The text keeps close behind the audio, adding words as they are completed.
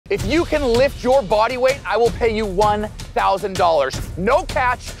If you can lift your body weight, I will pay you $1,000. No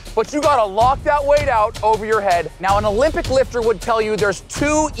catch, but you gotta lock that weight out over your head. Now, an Olympic lifter would tell you there's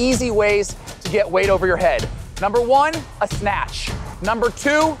 2 easy ways to get weight over your head. Number 1, a snatch. Number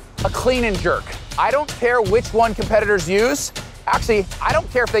 2, a clean and jerk. I don't care which one competitors use. Actually, I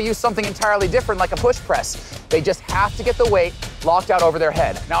don't care if they use something entirely different like a push press. They just have to get the weight locked out over their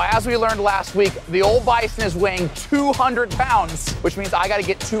head. Now, as we learned last week, the old bison is weighing 200 pounds, which means I gotta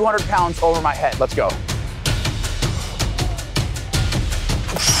get 200 pounds over my head. Let's go.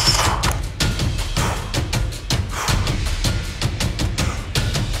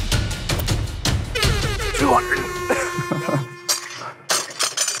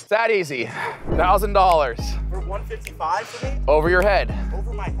 It's that easy. $1,000. For 155 for me? Over your head.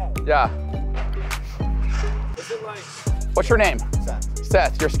 Over my head? Yeah. Is it like... What's your name? Seth.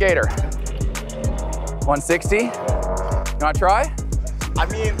 Seth, you're a skater. 160? You wanna try? I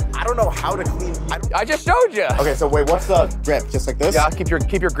mean, I don't know how to clean. I just showed you. Okay, so wait, what's the grip? Just like this? Yeah, keep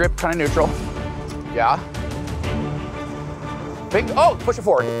your grip kind of neutral. Yeah. Oh, push it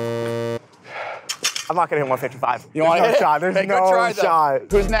forward. I'm not gonna hit 155. You want to hit no shot. There's no shot.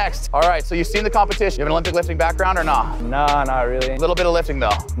 Who's next? All right, so you've seen the competition. You have an Olympic lifting background or not? Nah, not really. A little bit of lifting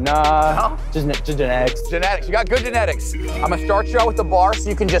though. Nah, no? just genetics. Genetics, you got good genetics. I'm gonna start you out with the bar so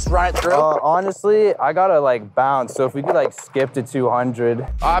you can just run it through. Honestly, I gotta like bounce. So if we could like skip to 200.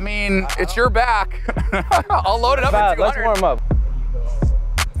 I mean, it's your back. I'll load it up at 200. Let's warm up.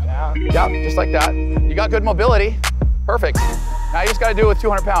 Yeah, just like that. You got good mobility. Perfect. Now you just gotta do it with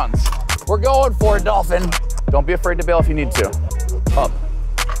 200 pounds. We're going for it, Dolphin. Don't be afraid to bail if you need to. Up.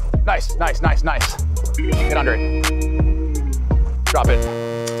 Nice, nice, nice, nice. Get under it. Drop it.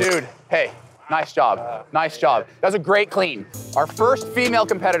 Dude, hey, nice job. Nice job. That was a great clean. Our first female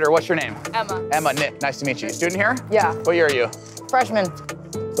competitor, what's your name? Emma. Emma, Nick, nice to meet you. Student here? Yeah. What year are you? Freshman.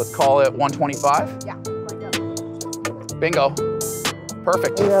 Let's call it 125. Yeah. Bingo.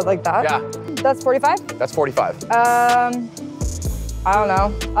 Perfect. Yeah, like that? Yeah. That's 45? That's 45. I don't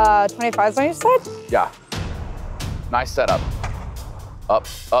know. 25 is what you said? Yeah. Nice setup. Up,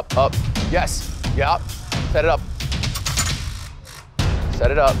 up, up. Yes. Yeah. Set it up. Set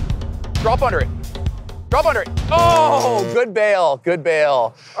it up. Drop under it. Drop under it. Oh, good bail. Good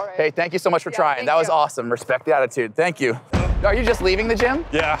bail. All right. Hey, thank you so much for trying. That was awesome. Respect the attitude. Thank you. Are you just leaving the gym?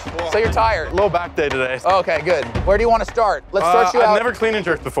 Yeah. So you're tired? Low back day today. Okay, good. Where do you want to start? Let's start you out. I've never clean and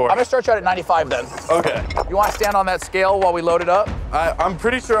jerked before. I'm gonna start you out at 95 then. Okay. You want to stand on that scale while we load it up? I'm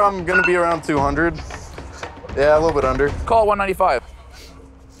pretty sure I'm gonna be around 200. Yeah, a little bit under. Call it 195.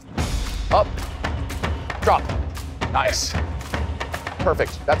 Up, drop. Nice.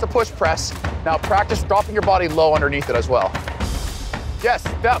 Perfect. That's a push press. Now practice dropping your body low underneath it as well. Yes,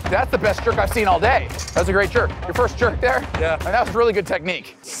 that's the best jerk I've seen all day. That was a great jerk. Your first jerk there? Yeah. And that was really good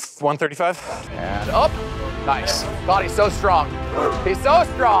technique. 135. And up. Nice. God, he's so strong. He's so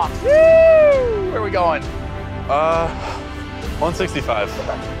strong. Woo! Where are we going? 165.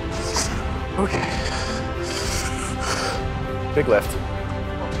 Okay. Big lift.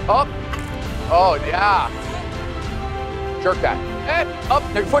 Up. Oh, yeah. Jerk that. And up.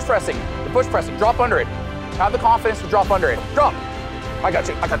 You're push pressing. You're push pressing. Drop under it. Have the confidence to drop under it. Drop. I got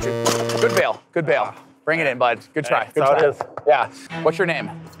you. I got you. Good bail. Good bail. Bring it in, bud. Good try. Good try. It is. Yeah. What's your name?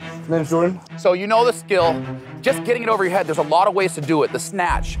 Name's Jordan. So you know the skill. Just getting it over your head, there's a lot of ways to do it. The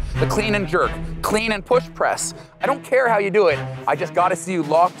snatch, the clean and jerk, clean and push press. I don't care how you do it. I just got to see you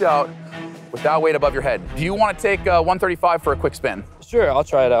locked out with that weight above your head. Do you want to take 135 for a quick spin? Sure, I'll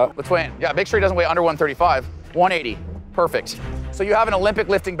try it out. Let's weigh in. Yeah, make sure he doesn't weigh under 135. 180. Perfect. So you have an Olympic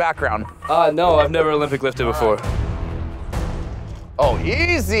lifting background? No, I've never Olympic lifted before. Oh,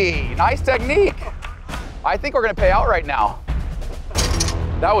 easy. Nice technique. I think we're going to pay out right now.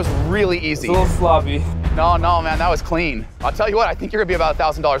 That was really easy. It's a little sloppy. No, man, that was clean. I'll tell you what, I think you're going to be about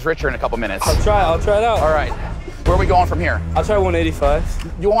 $1,000 richer in a couple minutes. I'll try it out. All right. Where are we going from here? I'll try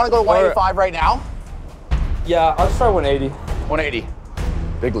 185. You want to go to 185 right now? Yeah, I'll just try 180. 180.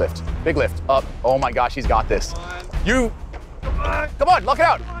 Big lift. Big lift. Up. Oh my gosh, he's got this. You. Come on, lock it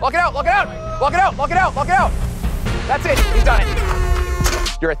out. Lock it out. Lock it out. Lock it out. Lock it out. Lock it out. That's it. He's done it.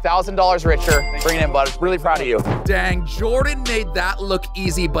 You're $1,000 richer. Bring it in, bud. Really proud of you. Dang, Jordan made that look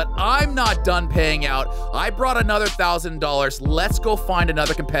easy, but I'm not done paying out. I brought another $1,000. Let's go find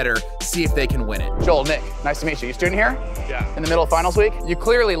another competitor, see if they can win it. Joel, Nick, nice to meet you. You student here? Yeah. In the middle of finals week? You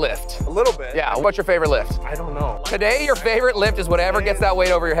clearly lift. A little bit. Yeah, what's your favorite lift? I don't know. Today, your favorite lift is whatever gets that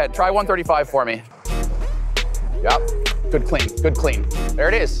weight over your head. Try 135 for me. Yep, good clean, good clean. There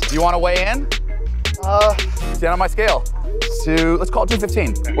it is. You want to weigh in? Stand on my scale. to, let's call it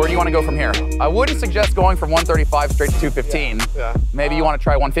 215. Where do you want to go from here? I wouldn't suggest going from 135 straight to 215. Yeah. Maybe you want to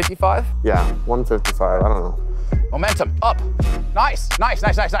try 155? Yeah, 155, I don't know. Momentum, up. Nice, nice,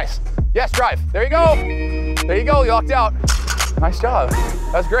 nice, nice, nice. Yes, drive. There you go. There you go, you locked out. Nice job.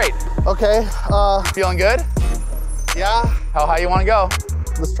 That's great. Okay, Feeling good? yeah. How high you want to go?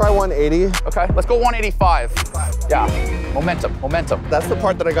 Let's try 180. Okay, let's go 185. Yeah, momentum, momentum. That's the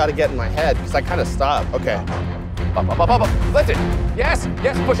part that I gotta get in my head, because I kind of stop. Okay. Up, up, up, up, up. Lift it. Yes,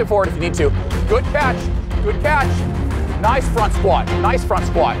 yes, push it forward if you need to. Good catch, good catch. Nice front squat, nice front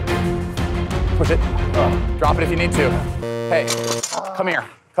squat. Push it. Drop it if you need to. Hey, come here,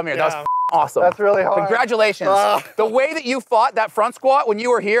 come here. That was awesome. That's really hard. Congratulations. The way that you fought that front squat when you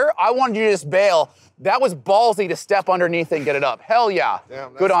were here, I wanted you to just bail. That was ballsy to step underneath and get it up. Hell yeah.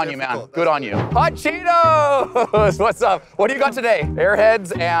 Good on you, man. Good on you. Hot Cheetos! What's up? What do you got today?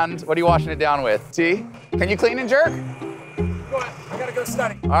 Airheads and what are you washing it down with? Tea? Can you clean and jerk? Go ahead. I gotta go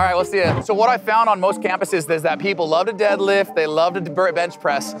study. All right, let's see it. So what I found on most campuses is that people love to deadlift, they love to bench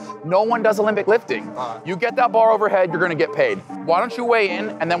press. No one does Olympic lifting. You get that bar overhead, you're gonna get paid. Why don't you weigh in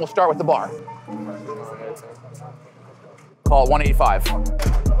and then we'll start with the bar. Call it 185.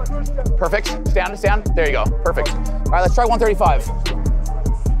 Perfect. Stand, stand. There you go. Perfect. All right, let's try 135.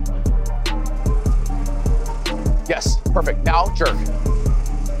 Yes, perfect. Now jerk.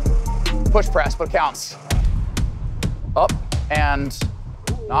 Push press, but it counts. Up and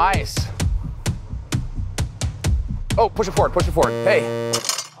nice. Oh, push it forward, push it forward. Hey,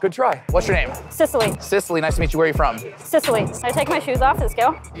 good try. What's your name? Sicily. Sicily, nice to meet you. Where are you from? Sicily. Can I take my shoes off to the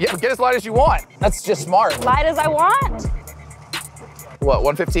scale? Yeah, get as light as you want. That's just smart. Light as I want? What,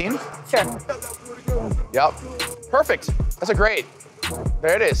 115? Sure. Yep. Perfect. That's a great.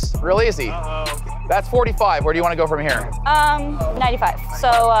 There it is. Real easy. That's 45. Where do you want to go from here? 95.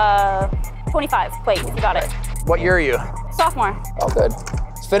 So, 25 plate, if you got it. What year are you? Sophomore. Oh, good.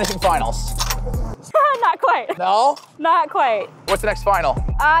 It's finishing finals. Not quite. No? Not quite. What's the next final?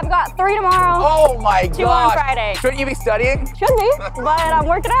 I've got 3 tomorrow. Oh my gosh. 2 on Friday. Shouldn't you be studying? Should be, but I'm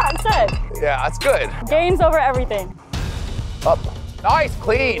working out instead. Yeah, that's good. Gains over everything. Up. Nice,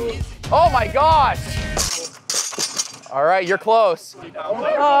 clean. Oh my gosh. All right, you're close.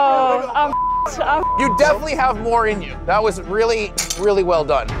 Oh, I'm You definitely have more in you. That was really, really well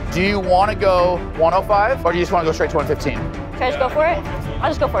done. Do you want to go 105 or do you just want to go straight to 115? Can I just go for it? I'll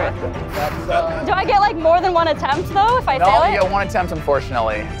just go for it. Do I get like more than 1 attempt though if I fail No, it? you get 1 attempt,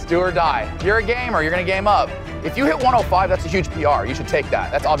 unfortunately. It's do or die. You're a gamer, you're gonna game up. If you hit 105, that's a huge PR. You should take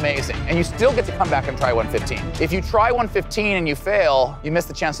that. That's amazing. And you still get to come back and try 115. If you try 115 and you fail, you miss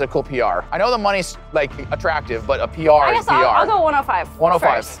the chance at a cool PR. I know the money's like attractive, but a PR I is guess PR. I'll go 105.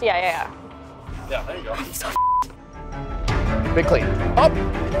 105. First. Yeah. Yeah, there you go. Big clean. Up.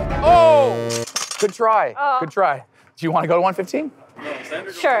 Oh! Good try. Oh. Good try. Do you want to go to 115?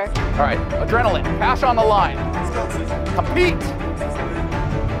 Sure. All right. Adrenaline. Cash on the line. Compete.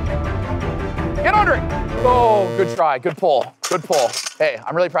 Get under it. Oh, good try. Good pull. Good pull. Hey,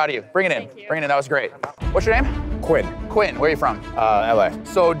 I'm really proud of you. Bring it in. Bring it in. That was great. What's your name? Quinn. Quinn. Where are you from? LA.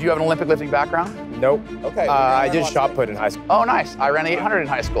 So, do you have an Olympic lifting background? Nope. Okay. I did shot put in high school. Oh, nice. I ran 800 in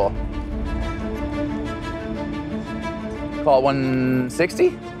high school. Call it 160?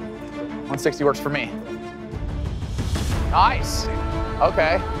 160 works for me. Nice.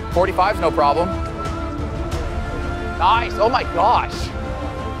 Okay. 45's no problem. Nice. Oh my gosh.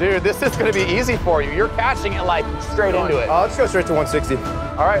 Dude, this is gonna be easy for you. You're catching it like straight into it. Let's go straight to 160.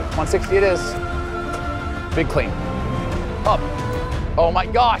 All right, 160 it is. Big clean. Up. Oh my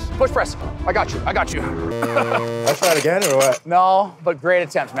gosh. Push press. I got you. I got you. Let's try it again or what? No, but great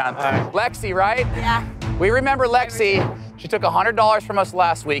attempt, man. Lexi, right? Yeah. We remember Lexi. She took $100 from us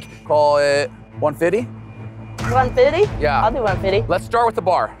last week. Call it 150? 150? Yeah. I'll do 150. Let's start with the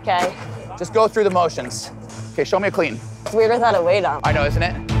bar. Okay. Just go through the motions. Okay, show me a clean. It's weird without a weight on. I know, isn't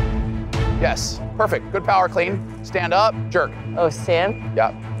it? Yes, perfect. Good power clean. Stand up, jerk. Oh, stand?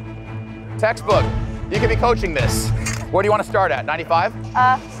 Yep. Textbook. You could be coaching this. Where do you want to start at? 95?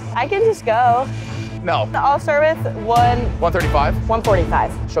 I can just go. No. I'll start with 135?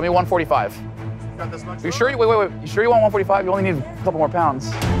 145. Show me 145. Got this much? You sure? Wait. You sure you want 145? You only need a couple more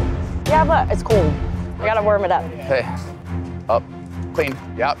pounds. Yeah, but it's cool. I gotta warm it up. Okay. Up. Clean.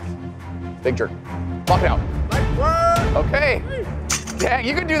 Yep. Big jerk. Lock it out. Okay. Dang,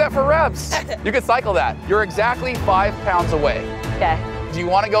 you can do that for reps. You can cycle that. You're exactly 5 pounds away. Okay. Do you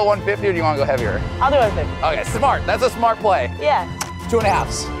want to go 150 or do you want to go heavier? I'll do 150. Okay, smart. That's a smart play. Yeah.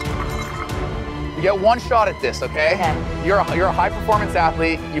 2.5s. You get 1 shot at this, okay? Okay. You're a high performance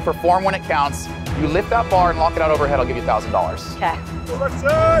athlete. You perform when it counts. You lift that bar and lock it out overhead. I'll give you $1,000. Okay.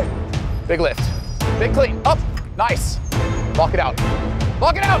 Big lift. Big clean. Up. Nice. Lock it out.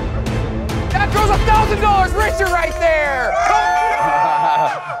 Lock it out. That goes $1,000 richer right there.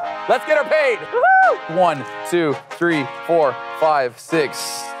 Let's get her paid. 1, 2, 3, 4, 5, 6,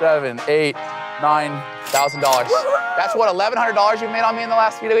 7, 8, $9,000. That's what, $1,100 you've made on me in the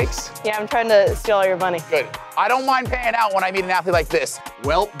last few weeks? Yeah, I'm trying to steal all your money. Good. I don't mind paying out when I meet an athlete like this.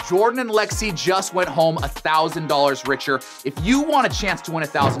 Well, Jordan and Lexi just went home $1,000 richer. If you want a chance to win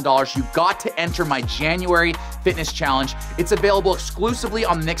 $1,000, you've got to enter my January fitness challenge. It's available exclusively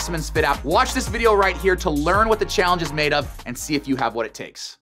on the Symmonds Fit app. Watch this video right here to learn what the challenge is made of and see if you have what it takes.